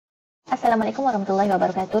Assalamualaikum warahmatullahi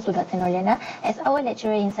wabarakatuh to Dr Norliana as our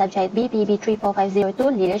lecturer in subject BPD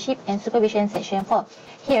 34502 Leadership and Supervision Section 4.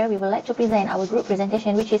 Here we would like to present our group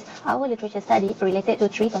presentation, which is our literature study related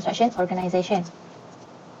to tree construction organization.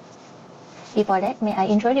 Before that, may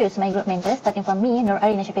I introduce my group members, starting from me, Nur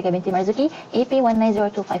Arina Syafiqah binti Marzuki, AP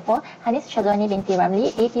 190254, Hanis Syazwani binti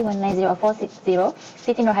Ramli, AP 190460,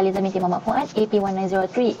 Siti Nurhaliza binti Muhammad Fuad, AP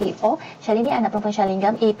 190384, Shalini anak perempuan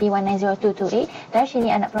Shalingam, AP 190228,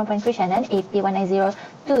 Darshini anak perempuan Krishanan, AP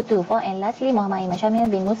 190224, and lastly Muhammad Iman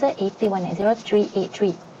Syamil bin Musa, AP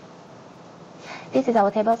 190383. This is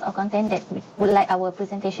our tables of content that would like our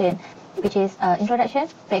presentation, which is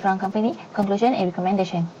introduction, background company, conclusion, and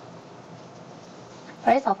recommendation.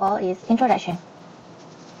 First of all is introduction.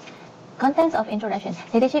 Contents of introduction.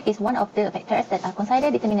 Leadership is one of the factors that are considered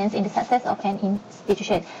determinants in the success of an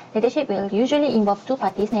institution. Leadership will usually involve two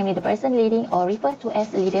parties, namely the person leading or referred to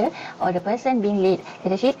as leader or the person being led.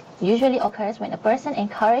 Leadership usually occurs when a person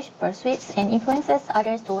encourages, persuades, and influences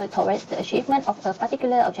others to work towards the achievement of a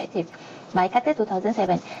particular objective. By Carter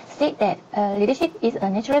 2007, state that leadership is a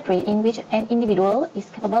natural trait in which an individual is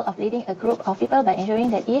capable of leading a group of people by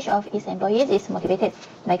ensuring that each of its employees is motivated.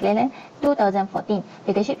 By Glenn 2014,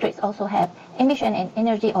 leadership traits also have ambition and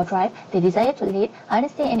energy or drive, the desire to lead,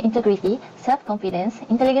 honesty and integrity, self-confidence,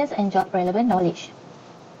 intelligence, and job-relevant knowledge.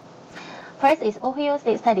 First is Ohio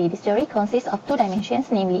State Study. This theory consists of two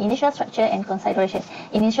dimensions, namely initial structure and consideration.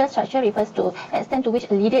 Initial structure refers to the extent to which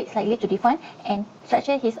a leader is likely to define and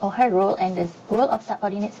structure his or her role and the role of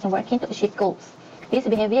subordinates in working to achieve goals. This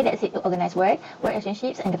behavior that seeks to organize work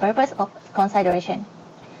relationships, and the purpose of consideration.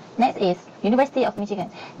 Next is University of Michigan.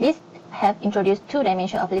 This have introduced two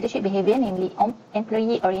dimensions of leadership behavior, namely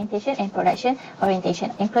employee orientation and production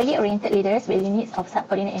orientation. Employee-oriented leaders will units of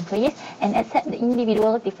subordinate employees and accept the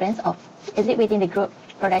individual difference of exit within the group.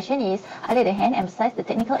 Production is, on the other hand, emphasize the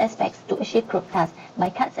technical aspects to achieve group tasks by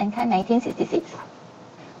Katz and Kahn 1966.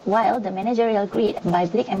 While the managerial grid by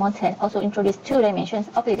Blake and Montan also introduced two dimensions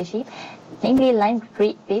of leadership, namely line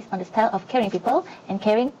grid based on the style of caring people and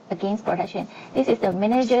caring against production. This is the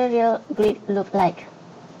managerial grid look like.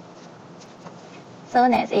 So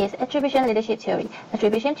next is attribution leadership theory.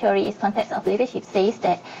 Attribution theory is context of leadership says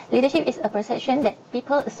that leadership is a perception that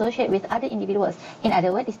people associate with other individuals. In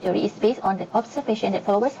other words, this theory is based on the observation that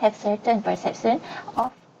followers have certain perception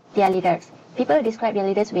of their leaders. People describe their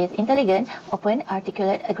leaders with intelligent, open,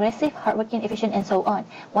 articulate, aggressive, hardworking, efficient, and so on.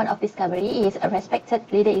 One of discovery is a respected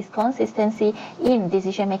leader is consistency in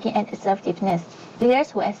decision making and assertiveness.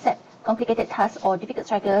 Leaders who accept complicated tasks or difficult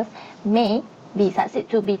struggles may succeed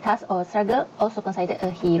to be task or struggle, also considered a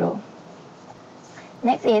hero.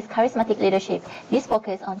 Next is charismatic leadership. This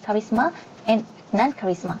focuses on charisma and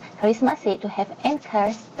non-charisma. Charisma said to have an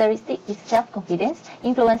characteristic is self-confidence,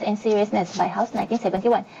 influence, and seriousness by House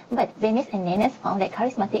 1971. But Venice and Nanus found that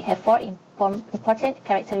charismatic have four important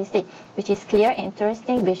characteristics, which is clear and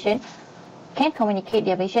interesting vision, can communicate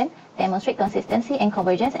their vision, demonstrate consistency and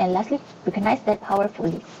convergence, and lastly, recognize that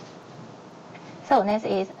powerfully. So next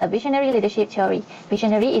is a visionary leadership theory.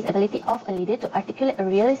 Visionary is ability of a leader to articulate a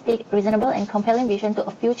realistic, reasonable, and compelling vision to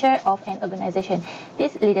a future of an organization.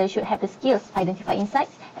 This leader should have the skills to identify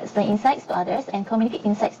insights, explain insights to others, and communicate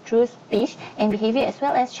insights through speech and behavior, as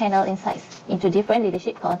well as channel insights into different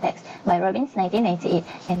leadership contexts by Robbins 1998.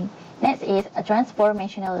 And next is a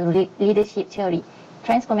transformational leadership theory.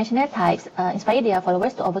 Transformational types inspire their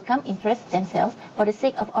followers to overcome interests themselves for the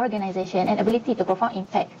sake of organization and ability to perform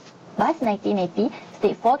impact. Bass 1980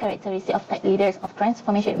 state four characteristics of type leaders of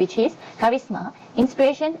transformation, which is charisma,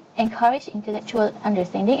 inspiration, encourage intellectual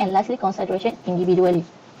understanding, and lastly consideration individually.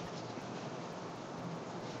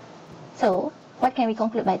 So, what can we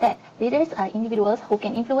conclude by that? Leaders are individuals who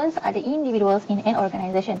can influence other individuals in an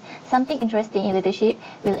organization. Something interesting in leadership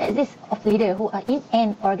will exist of leaders who are in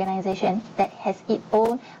an organization that has its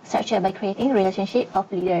own structure by creating relationship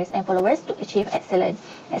of leaders and followers to achieve excellence.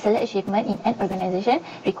 Excellent achievement in an organization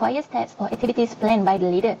requires steps or activities planned by the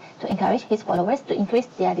leader to encourage his followers to increase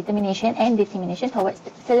their determination and determination towards the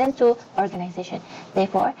excellent to organization.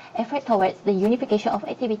 Therefore, effort towards the unification of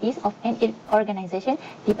activities of an organization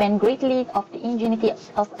depend greatly on the ingenuity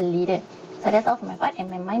of a leader. So that's all for my part, and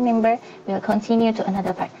my member will continue to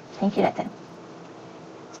another part. Thank you, Doctor.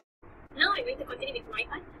 Now I'm going to continue with my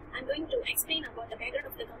part. I'm going to explain about the background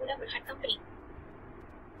of the Gamuda Berhad company.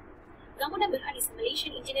 Gamuda Berhad is a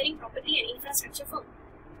Malaysian engineering, property and infrastructure firm.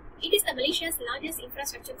 It is the Malaysia's largest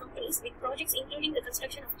infrastructure company with projects including the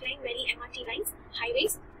construction of Klang Valley MRT lines,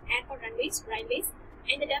 highways, airport runways, railways,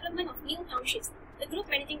 and the development of new townships. The group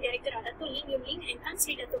managing director are Dato Lim Yun Ling and Tan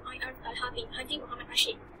Sri Dato IR Talhabi Haji Muhammad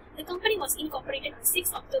Rashid. The company was incorporated on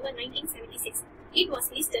 6 October 1976. It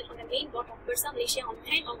was listed on the main board of Bursa Malaysia on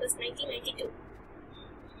 10 August 1992.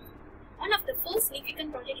 One of the first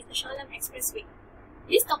significant projects is the Shalam Expressway.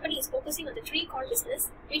 This company is focusing on the three core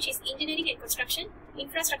business, which is engineering and construction,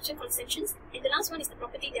 infrastructure concessions, and the last one is the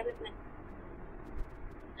property development.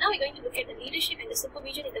 Now we're going to look at the leadership and the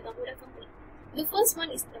supervision in the Gamuda company. The first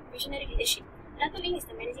one is the visionary leadership. Dr. Lin is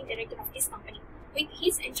the managing director of this company. With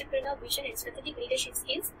his entrepreneurial vision and strategic leadership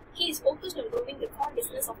skills, he is focused on growing the core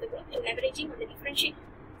business of the group to leveraging on the differentiated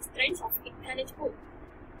strengths of its talent pool.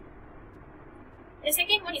 The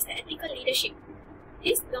second one is the ethical leadership.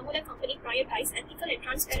 This Gamuda company prioritizes ethical and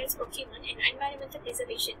transparent procurement and environmental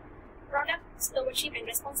preservation, product stewardship and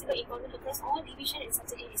responsible involvement across all divisions and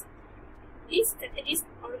subsidiaries. These strategies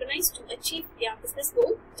are organized to achieve their business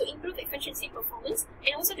goal, to improve efficiency performance,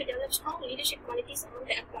 and also to develop strong leadership qualities among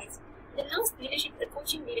the employees. The last leadership is the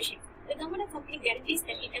coaching leadership. The Gamuda company guarantees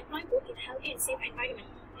that it employs both in healthy and safe environment.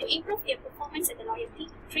 To improve their performance and the loyalty,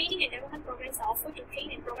 training and development programs are offered to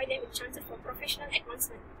train and provide them with chances for professional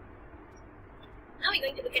advancement. Now we're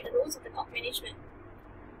going to look at the roles of the top management.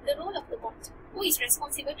 The role of the board, who is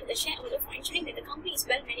responsible to the shareholder for ensuring that the company is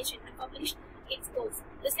well managed and accomplished its goals.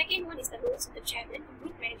 The second one is the roles of the chairman and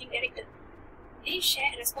group managing director. They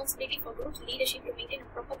share responsibility for group leadership to maintain a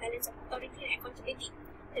proper balance of authority and accountability.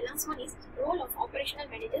 The last one is the role of operational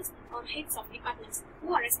managers or heads of departments,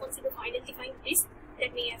 who are responsible for identifying risks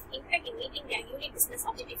that may have impact in meeting their unique business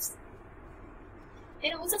objectives.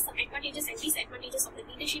 There are also some advantages and disadvantages of the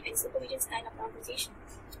leadership and supervision style of the organization.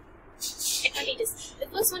 Advantages. The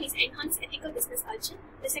first one is enhanced ethical business culture.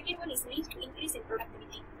 The second one is lead to increase in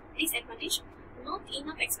productivity. Disadvantage. Not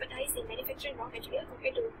enough expertise in manufacturing raw material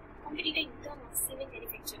compared to competitor in terms of cement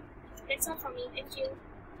manufacture. That's all from me. Thank you.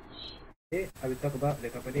 Okay, I will talk about the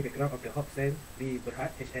company background of the Hobson B. Berhad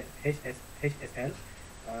HSL,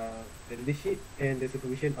 the leadership and the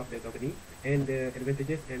supervision of the company, and the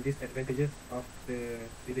advantages and disadvantages of the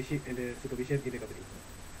leadership and the supervision in the company.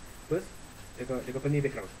 First, the company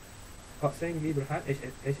background. Hobson B. Berhad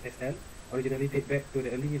HSL originally date back to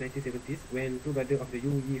the early 1970s when two brothers of the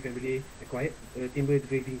Yu Yi family acquired a timber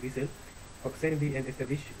grading vessel. Hobson B and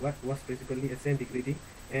established what was principally a sand degrading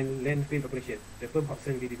and landfill operation. The firm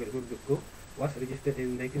Hobson B Development Group Co. was registered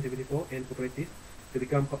in 1974 and cooperative to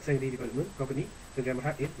become Hobson B Development Company, Sdn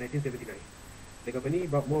Bhd in 1979. The company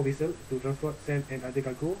bought more vessels to transport sand and other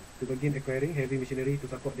cargo to begin acquiring heavy machinery to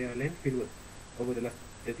support their landfill work. Over the last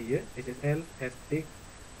 30 years, HSL has taken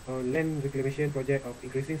on land reclamation project of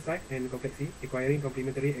increasing size and complexity, acquiring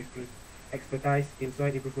complementary expertise in soil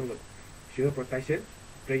improvement work, shore protection,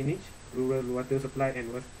 drainage, rural water supply and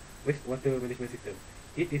wastewater management system.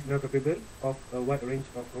 It is now capable of a wide range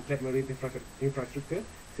of complex marine infrastructure,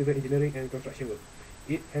 civil engineering and construction work.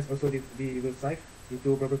 It has also diversified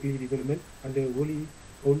into property development under wholly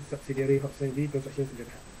owned subsidiary Hobson B Construction Sdn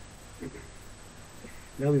Bhd.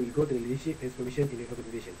 Now we will go to the leadership and supervision in the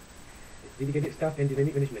organization. Dedicated staff and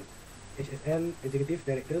dynamic management. HSL executive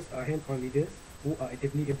directors are hand-on leaders who are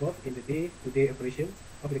actively involved in the day-to-day operations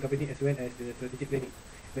of the company as well as the strategic planning,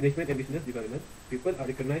 management and business development. People are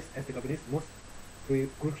recognized as the company's most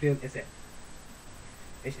crucial asset.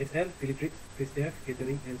 HSL facilitates staff,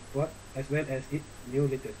 catering and support as well as its new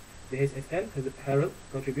letters. The HSL herald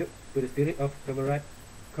contribute to the spirit of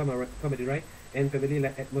camaraderie and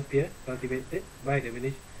family-like atmosphere cultivated by the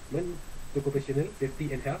management to occupational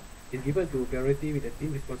safety and health is given to priority with a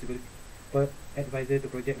team responsibility per advisor to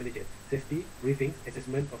project manager. Safety briefings,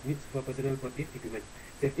 assessment of needs for personal protective equipment,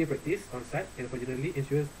 safety practice on site, and occasionally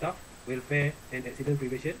ensure staff welfare and accident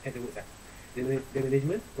prevention at the work site. The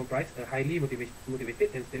management comprises a highly motivated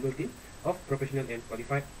and stable team of professional and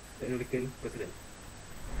qualified technical personnel.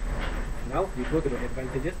 Now we go to the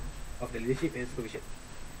advantages of the leadership and supervision.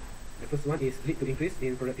 The first one is lead to increase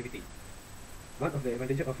in productivity. One of the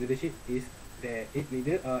advantages of leadership is that if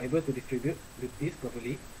leaders are able to distribute duties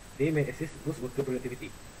properly, they may assist boost worker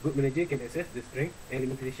productivity. Good manager can assess the strength and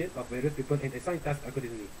limitation of various people and assign tasks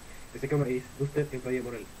accordingly. The second one is boosted employer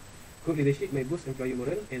morale. Good leadership may boost employer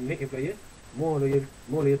morale and make employers more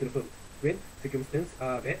loyal to the firm. When circumstances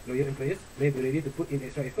are bad, loyal employers may be ready to put in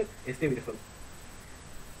extra effort and stay with the firm.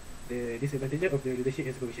 The disadvantage of the leadership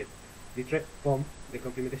and supervision. Detract from the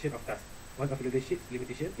complementation of tasks. One of the leadership's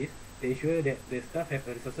limitations is to ensure that the staff have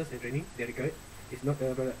the resources and training they require. It's not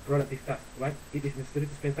a productive task, but it is necessary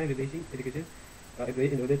to spend time leading education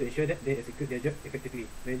employees in order to ensure that they execute their job effectively.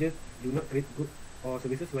 Managers do not create goods or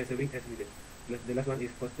services while serving as leaders. The last one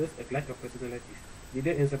is fosters a clash of personalities.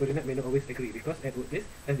 Leader and subordinate may not always agree because at workplace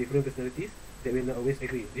has different personalities that will not always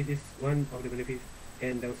agree. This is one of the benefits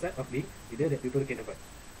and downside of being leader that people can avoid.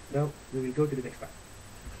 Now we will go to the next part.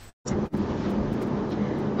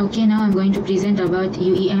 Okay, now I'm going to present about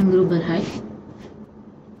UEM Group Berhad.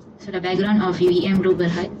 So the background of UEM Group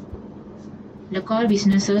Berhad. The core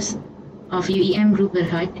businesses of UEM Group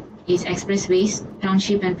Berhad is expressways,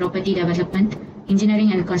 township and property development,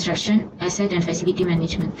 engineering and construction, asset and facility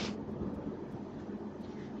management.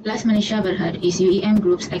 Plus Malaysia Berhad is UEM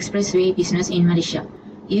Group's expressway business in Malaysia.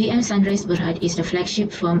 UEM Sunrise Berhad is the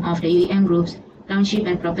flagship firm of the UEM Group's township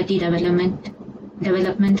and property development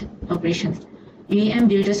operations. UEM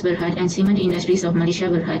Builders Berhad and Cement Industries of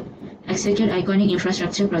Malaysia Berhad execute iconic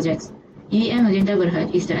infrastructure projects. UEM Magenta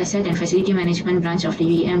Berhad is the asset and facility management branch of the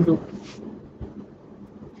UEM Group.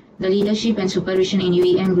 The leadership and supervision in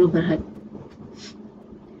UEM Group Berhad.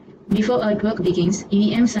 Before earthwork begins,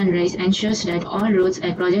 UEM Sunrise ensures that all roads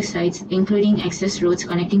at project sites, including access roads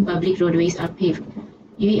connecting public roadways, are paved.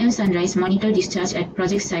 UEM Sunrise monitor discharge at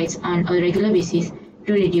project sites on a regular basis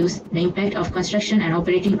to reduce the impact of construction and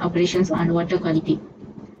operations on water quality.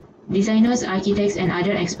 Designers, architects, and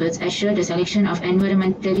other experts assure the selection of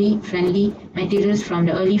environmentally friendly materials from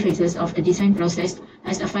the early phases of the design process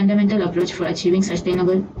as a fundamental approach for achieving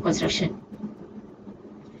sustainable construction.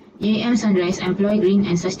 UEM Sunrise employ green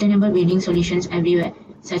and sustainable building solutions everywhere,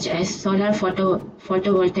 such as solar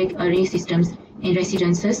photovoltaic array systems in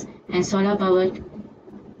residences and solar-powered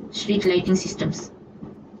street lighting systems.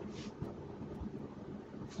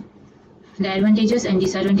 The advantages and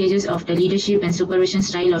disadvantages of the leadership and supervision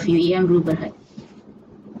style of UEM Group Berhad.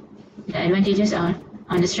 The advantages are,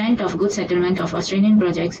 on the strength of good settlement of Australian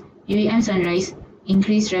projects, UEM Sunrise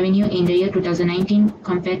increased revenue in the year 2019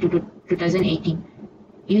 compared to 2018.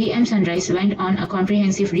 UEM Sunrise went on a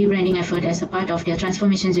comprehensive rebranding effort as a part of their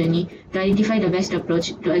transformation journey to identify the best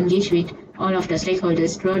approach to engage with all of the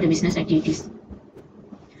stakeholders throughout the business activities.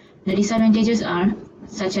 The disadvantages are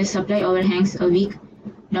such as supply overhangs, a weak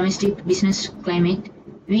domestic business climate,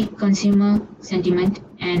 weak consumer sentiment,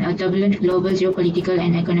 and a turbulent global geopolitical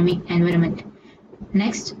and economic environment.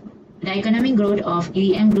 Next, the economic growth of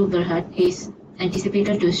UEM Group Berhad is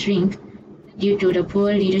anticipated to shrink due to the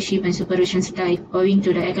poor leadership and supervision style owing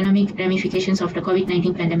to the economic ramifications of the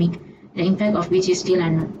COVID-19 pandemic, the impact of which is still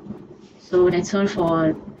unknown. So that's all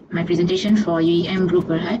for my presentation for UEM Group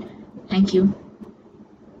Berhad. Thank you.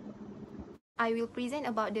 I will present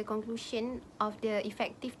about the conclusion of the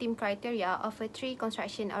effective team criteria of a tree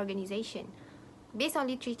construction organization. Based on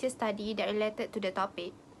literature study that related to the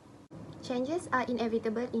topic, changes are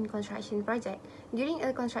inevitable in construction project. During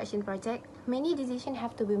a construction project, many decisions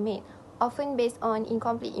have to be made, often based on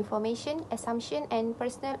incomplete information, assumption, and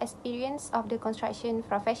personal experience of the construction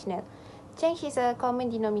professional. Change is a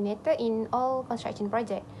common denominator in all construction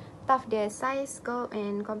projects. Thus, the size, scope,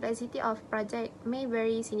 and complexity of project may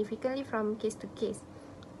vary significantly from case to case.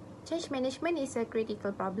 Change management is a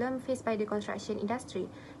critical problem faced by the construction industry.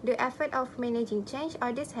 The effort of managing change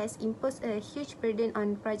orders has imposed a huge burden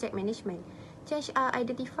on project management. Change are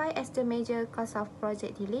identified as the major cause of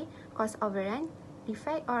project delay, cost overrun,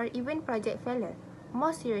 defect, or even project failure.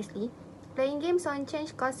 More seriously, playing games on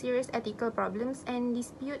change cause serious ethical problems and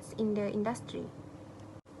disputes in the industry.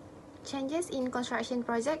 Changes in construction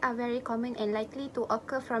projects are very common and likely to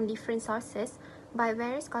occur from different sources by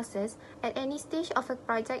various causes at any stage of a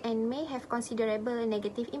project and may have considerable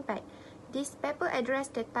negative impact. This paper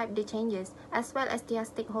addressed the type the changes, as well as their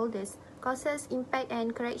stakeholders, causes, impact,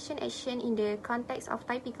 and correction action in the context of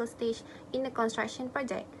typical stage in a construction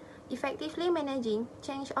project. Effectively managing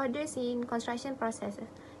change orders in construction processes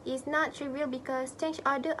is not trivial because change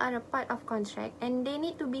orders are a part of contract and they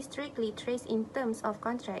need to be strictly traced in terms of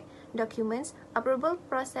contract, documents, approval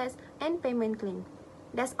process, and payment claim.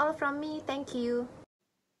 That's all from me. Thank you.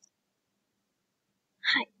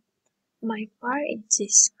 Hi, my part in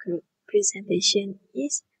this group presentation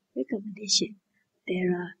is recommendation.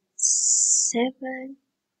 There are 7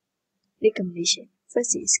 recommendations.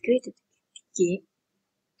 First is creative thinking.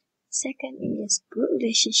 Second is good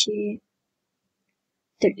relationship.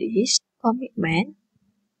 Third is commitment.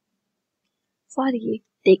 Fourth is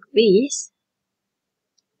take risks.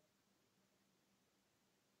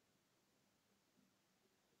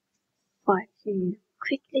 Fifth is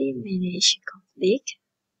quickly manage conflict.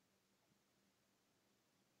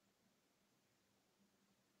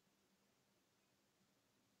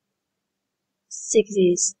 Sixth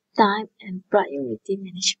is time and priority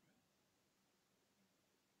management.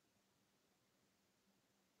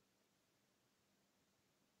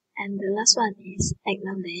 And the last one is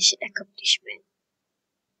acknowledge accomplishment.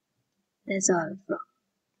 That's all from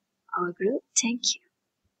our group. Thank you.